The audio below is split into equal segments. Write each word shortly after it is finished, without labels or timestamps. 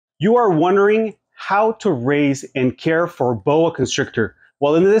You are wondering how to raise and care for boa constrictor.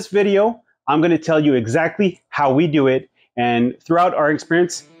 Well, in this video, I'm going to tell you exactly how we do it, and throughout our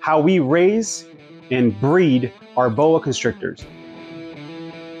experience, how we raise and breed our boa constrictors.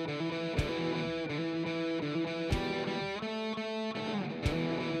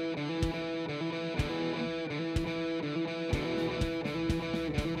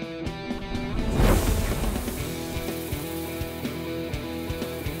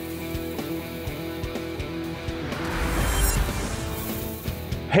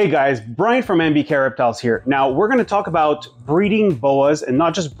 Hey guys, Brian from MBK Reptiles here. Now we're going to talk about breeding boas, and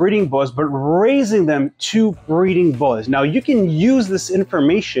not just breeding boas, but raising them to breeding boas. Now you can use this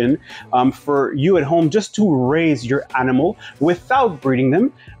information for you at home just to raise your animal without breeding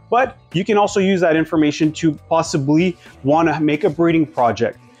them, but you can also use that information to possibly want to make a breeding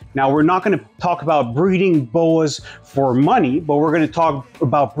project. Now, we're not going to talk about breeding boas for money, but we're going to talk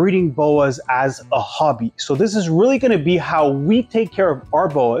about breeding boas as a hobby. So this is really going to be how we take care of our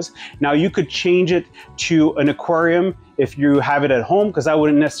boas. Now, you could change it to an aquarium if you have it at home, because I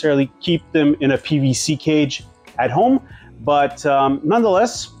wouldn't necessarily keep them in a PVC cage at home. But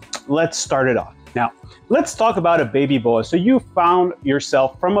nonetheless, let's start it off. Now, let's talk about a baby boa. So you found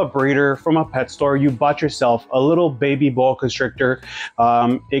yourself from a breeder, from a pet store, you bought yourself a little baby boa constrictor.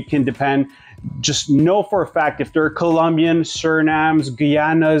 It can depend. Just know for a fact if they're Colombian, Surinams,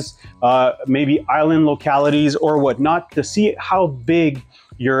 Guyanas, maybe island localities or whatnot, to see how big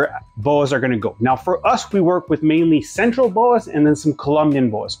your boas are going to go. Now for us, we work with mainly central boas and then some Colombian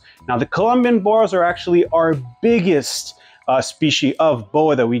boas. Now the Colombian boas are actually our biggest species of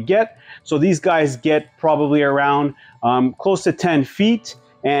boa that we get. So these guys get probably around close to 10 feet,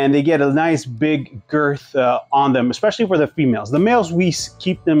 and they get a nice big girth on them, especially for the females. The males, we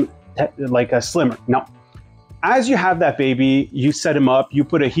keep them like a slimmer. Now, as you have that baby, you set him up, you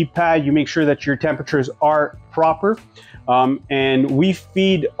put a heat pad, you make sure that your temperatures are proper, and we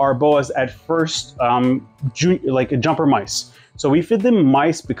feed our boas at first like a jumper mice. So we feed them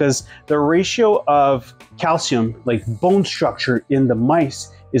mice because the ratio of calcium, like bone structure in the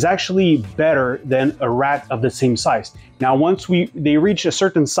mice, is actually better than a rat of the same size. Now, once they reach a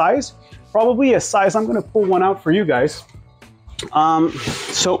certain size, probably a size, I'm gonna pull one out for you guys.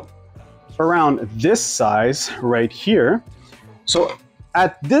 So around this size right here. So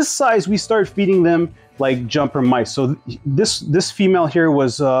at this size, we start feeding them like jumper mice. So this female here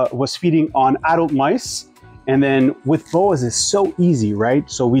was feeding on adult mice. And then with boas, it's so easy, right?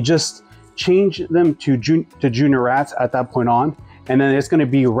 So we just change them to junior rats at that point on, and then it's going to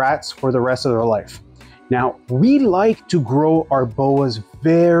be rats for the rest of their life. Now, we like to grow our boas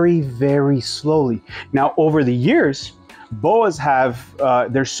very, very slowly. Now, over the years, boas have,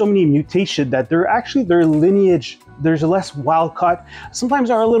 there's so many mutations that their lineage, there's less wild caught,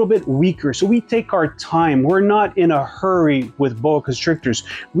 sometimes are a little bit weaker. So we take our time. We're not in a hurry with boa constrictors.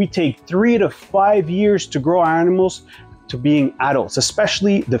 We take 3 to 5 years to grow our animals to being adults,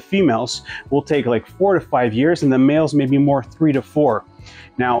 especially the females will take like 4 to 5 years, and the males maybe more 3 to 4.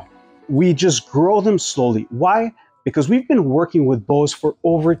 Now, we just grow them slowly. Why? Because we've been working with boas for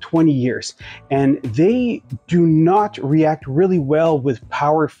over 20 years, and they do not react really well with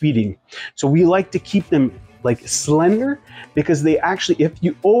power feeding. So we like to keep them like slender, because they actually, if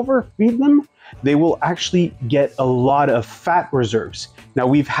you overfeed them, they will actually get a lot of fat reserves. Now,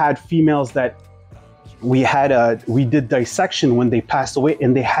 we've had females that we did dissection when they passed away,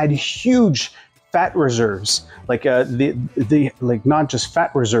 and they had huge fat reserves. Like they like not just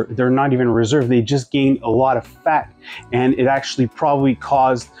fat reserve, they're not even reserve, they just gained a lot of fat, and it actually probably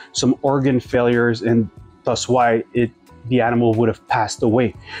caused some organ failures, and thus why the animal would have passed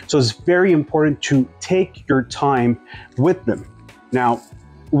away. So it's very important to take your time with them. Now,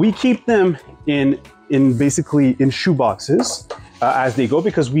 we keep them basically in shoe boxes as they go,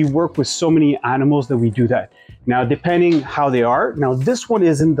 because we work with so many animals that we do that. Now, depending how they are, now this one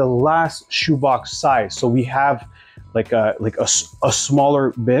is in the last shoebox size. So we have like a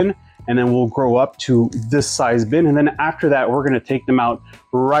smaller bin, and then we'll grow up to this size bin. And then after that, we're gonna take them out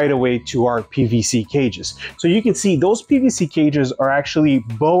right away to our PVC cages. So you can see those PVC cages are actually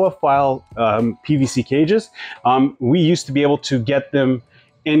boa file PVC cages. We used to be able to get them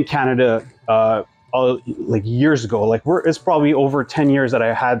in Canada like years ago. Like it's probably over 10 years that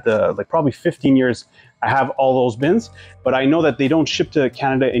I had probably 15 years I have all those bins, but I know that they don't ship to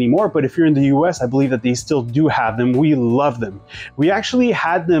Canada anymore. But if you're in the US, I believe that they still do have them. We love them. We actually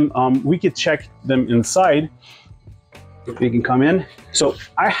had them, we could check them inside if we can come in. So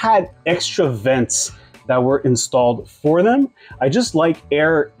I had extra vents that were installed for them. I just like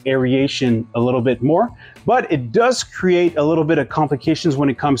air aeration a little bit more, but it does create a little bit of complications when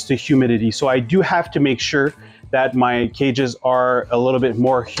it comes to humidity. So I do have to make sure that my cages are a little bit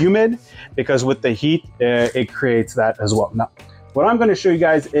more humid, because with the heat, it creates that as well. Now, what I'm going to show you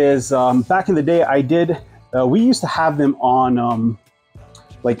guys is back in the day, we used to have them on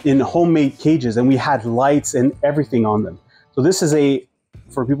like in homemade cages, and we had lights and everything on them. So this is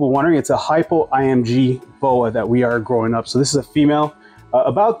for people wondering, it's a hypo IMG boa that we are growing up. So this is a female,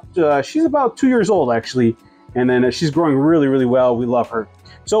 she's about 2 years old actually, and then she's growing really, really well. We love her.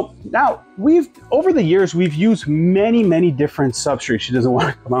 So now over the years, we've used many different substrates. She doesn't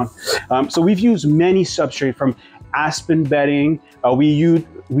want to come on. So we've used many substrates, from aspen bedding. We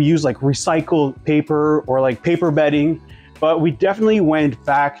use like recycled paper or like paper bedding, but we definitely went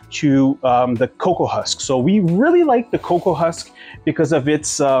back to the cocoa husk. So we really like the cocoa husk because of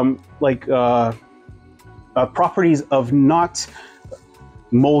its properties of not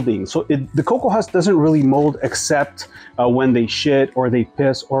molding. So the cocoa husk doesn't really mold except when they shit or they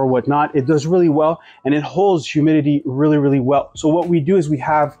piss or whatnot. It does really well, and it holds humidity really, really well. So what we do is we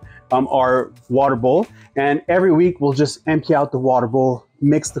have our water bowl, and every week we'll just empty out the water bowl,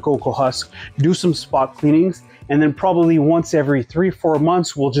 mix the cocoa husk, do some spot cleanings, and then probably once every 3-4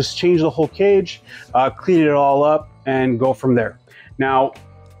 months, we'll just change the whole cage, clean it all up, and go from there. Now,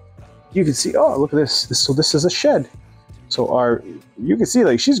 you can see, oh, look at this. So this is a shed. So you can see,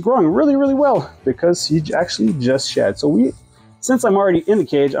 like, she's growing really, really well because she actually just shed. So since I'm already in the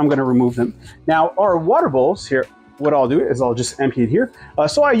cage, I'm gonna remove them. Now, our water bowls here, what I'll do is I'll just empty it here.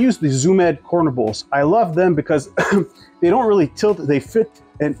 So I use the ZoomEd corner bowls. I love them because they don't really tilt. They fit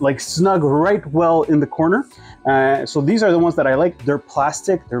and like snug right well in the corner. So these are the ones that I like. They're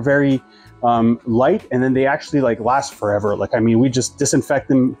plastic, they're very light, and then they actually like last forever. Like, I mean, we just disinfect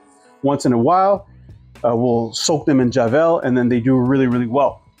them once in a while. We'll soak them in Javel, and then they do really, really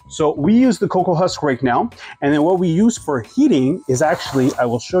well. So we use the cocoa husk right now. And then what we use for heating is actually, I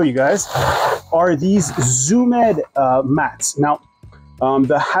will show you guys, are these ZoomEd mats. Now,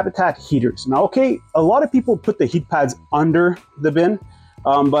 the habitat heaters. Now, okay, a lot of people put the heat pads under the bin,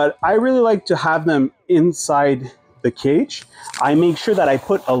 but I really like to have them inside the cage. I make sure that I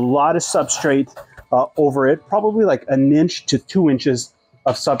put a lot of substrate over it, probably like 1 inch to 2 inches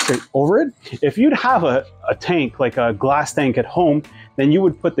of substrate over it. If you'd have a tank, like a glass tank at home, then you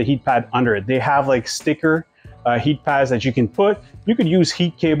would put the heat pad under it. They have like sticker heat pads that you can put. You could use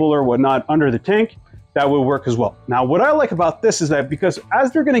heat cable or whatnot under the tank. That will work as well. Now, what I like about this is that because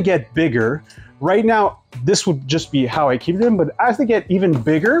as they're gonna get bigger, right now, this would just be how I keep them, but as they get even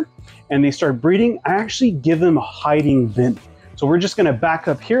bigger and they start breeding, I actually give them a hiding bin. So we're just gonna back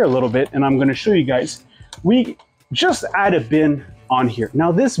up here a little bit, and I'm gonna show you guys. We just add a bin on here.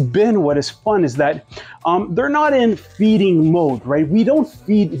 Now this bin, what is fun is that they're not in feeding mode, right? We don't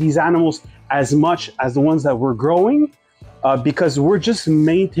feed these animals as much as the ones that we're growing because we're just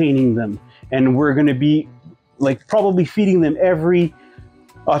maintaining them, and we're gonna be like probably feeding them every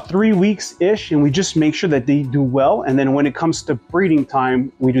 3 weeks-ish, and we just make sure that they do well. And then when it comes to breeding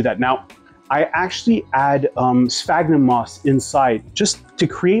time, we do that. Now, I actually add sphagnum moss inside just to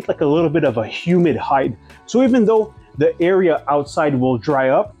create like a little bit of a humid hide. So even though the area outside will dry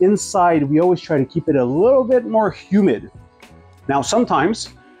up, inside we always try to keep it a little bit more humid. Now sometimes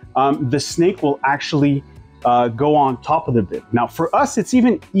the snake will actually go on top of the bin. Now for us, it's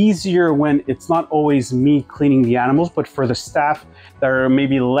even easier when it's not always me cleaning the animals, but for the staff that are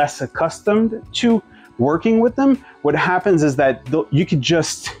maybe less accustomed to working with them, what happens is that you could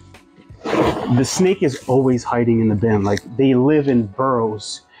just, the snake is always hiding in the bin. Like, they live in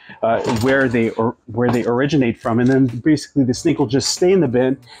burrows where they originate from, and then basically the snake will just stay in the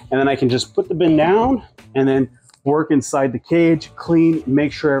bin, and then I can just put the bin down and then work inside the cage, clean,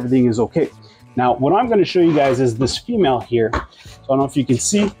 make sure everything is okay. Now, what I'm going to show you guys is this female here. So I don't know if you can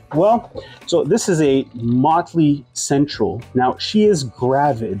see well. So this is a Motley Central. Now she is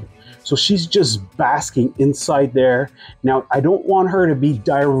gravid, so she's just basking inside there. Now I don't want her to be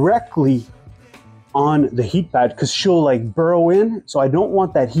directly on the heat pad because she'll like burrow in. So I don't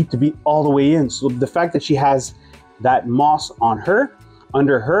want that heat to be all the way in. So the fact that she has that moss on her,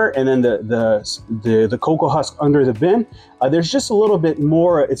 under her, and then the cocoa husk under the bin, there's just a little bit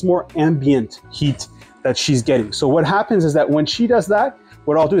more, it's more ambient heat that she's getting. So what happens is that when she does that,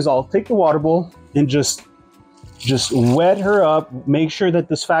 what I'll do is I'll take the water bowl and just wet her up, make sure that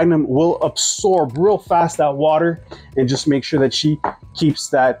the sphagnum will absorb real fast that water, and just make sure that she keeps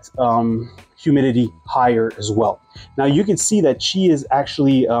that humidity higher as well. Now you can see that she is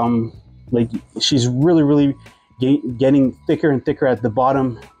actually like she's really getting thicker and thicker at the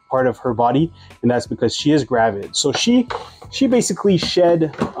bottom part of her body, and that's because she is gravid. So she basically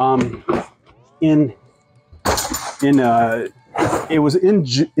shed it was in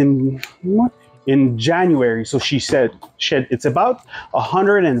January. So she shed. It's about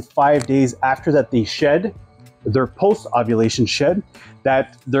 105 days after that they shed their post-ovulation shed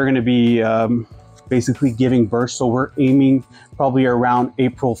that they're going to be basically giving birth. So we're aiming probably around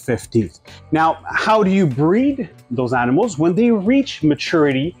April 15th. Now, how do you breed those animals? When they reach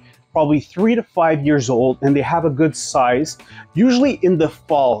maturity, probably 3 to 5 years old, and they have a good size, usually in the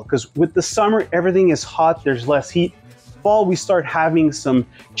fall, because with the summer, everything is hot, there's less heat. Fall, we start having some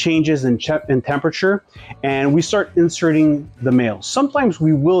changes in temperature, and we start inserting the male. Sometimes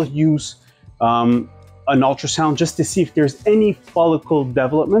we will use an ultrasound just to see if there's any follicle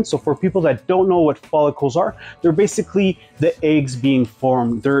development. So for people that don't know what follicles are, they're basically the eggs being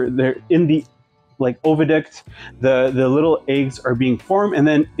formed. They're in the oviduct, the little eggs are being formed, and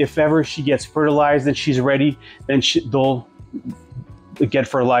then if ever she gets fertilized and she's ready, then they'll get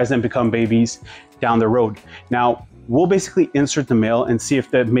fertilized and become babies down the road. Now, we'll basically insert the male and see if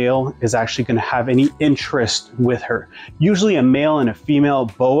the male is actually going to have any interest with her. Usually a male and a female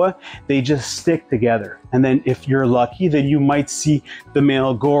boa, they just stick together. And then if you're lucky, then you might see the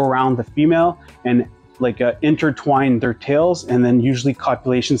male go around the female and intertwine their tails, and then usually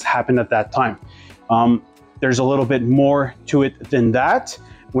copulations happen at that time. There's a little bit more to it than that.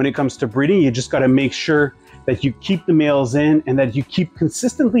 When it comes to breeding, you just got to make sure that you keep the males in and that you keep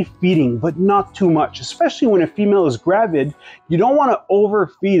consistently feeding, but not too much, especially when a female is gravid. You don't want to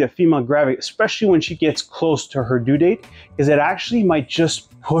overfeed a female gravid, especially when she gets close to her due date, because it actually might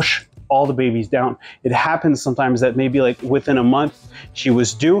just push all the babies down. It happens sometimes that maybe within a month she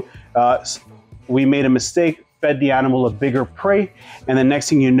was due, we made a mistake, fed the animal a bigger prey, and the next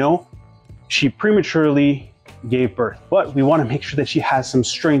thing you know, she prematurely gave birth. But we want to make sure that she has some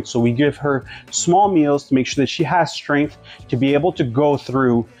strength, so we give her small meals to make sure that she has strength to be able to go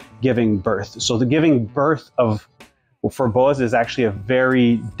through giving birth. So the giving birth for boas is actually a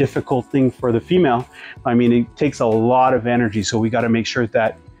very difficult thing for the female. I mean, it takes a lot of energy, so we got to make sure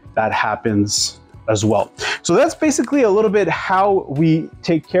that that happens as well. So that's basically a little bit how we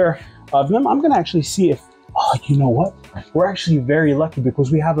take care of them. I'm going to actually see if, oh, you know what? We're actually very lucky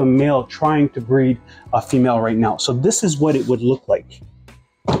because we have a male trying to breed a female right now. So this is what it would look like.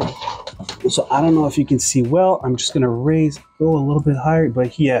 So I don't know if you can see well. I'm just going to go a little bit higher,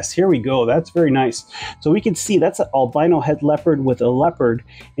 but yes, here we go. That's very nice. So we can see that's an albino het leopard with a leopard,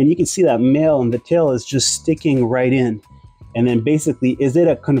 and you can see that male and the tail is just sticking right in. And then basically, is it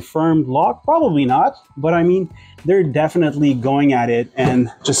a confirmed lock? Probably not, but I mean, they're definitely going at it and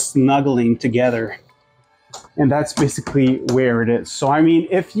just snuggling together. And that's basically where it is. So, I mean,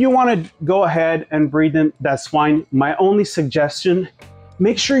 if you want to go ahead and breed them, that's fine. My only suggestion,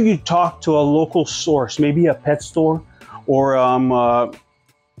 make sure you talk to a local source, maybe a pet store or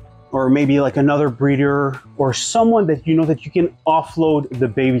maybe another breeder or someone that you know that you can offload the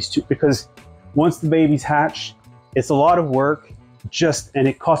babies to, because once the babies hatch, it's a lot of work and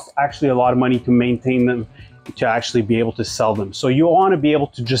it costs actually a lot of money to maintain them, to actually be able to sell them. So you want to be able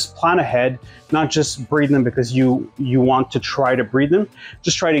to just plan ahead, not just breed them because you want to try to breed them,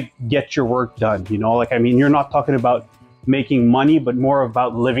 just try to get your work done. You know, I mean, you're not talking about making money, but more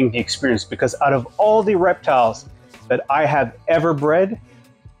about living the experience, because out of all the reptiles that I have ever bred,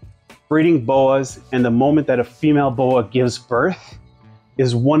 breeding boas and the moment that a female boa gives birth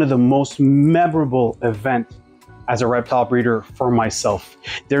is one of the most memorable events as a reptile breeder for myself.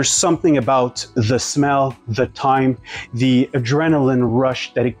 There's something about the smell, the time, the adrenaline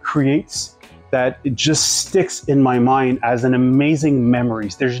rush that it creates that it just sticks in my mind as an amazing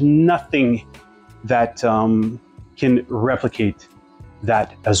memories. There's nothing that can replicate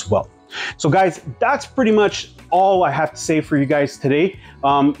that as well. So guys, that's pretty much all I have to say for you guys today.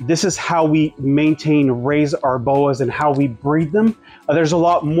 This is how we raise our boas and how we breed them. There's a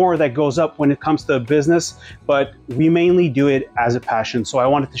lot more that goes up when it comes to business, but we mainly do it as a passion. So I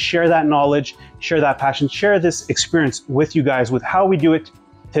wanted to share that knowledge, share that passion, share this experience with you guys with how we do it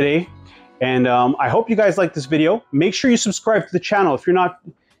today. And I hope you guys like this video. Make sure you subscribe to the channel.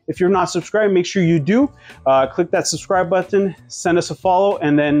 If you're not subscribed, make sure you do. Click that subscribe button, send us a follow,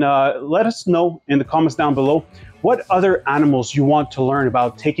 and then let us know in the comments down below what other animals you want to learn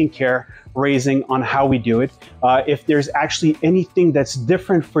about taking care, raising, on how we do it. If there's actually anything that's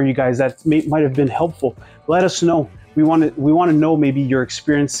different for you guys that might have been helpful, let us know. We want to know maybe your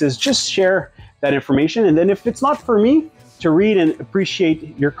experiences. Just share that information. And then if it's not for me to read and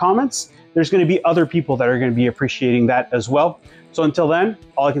appreciate your comments, there's going to be other people that are going to be appreciating that as well. So until then,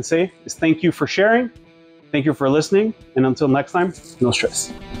 all I can say is thank you for sharing, Thank you for listening, and until next time, no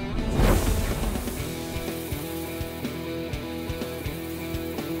stress.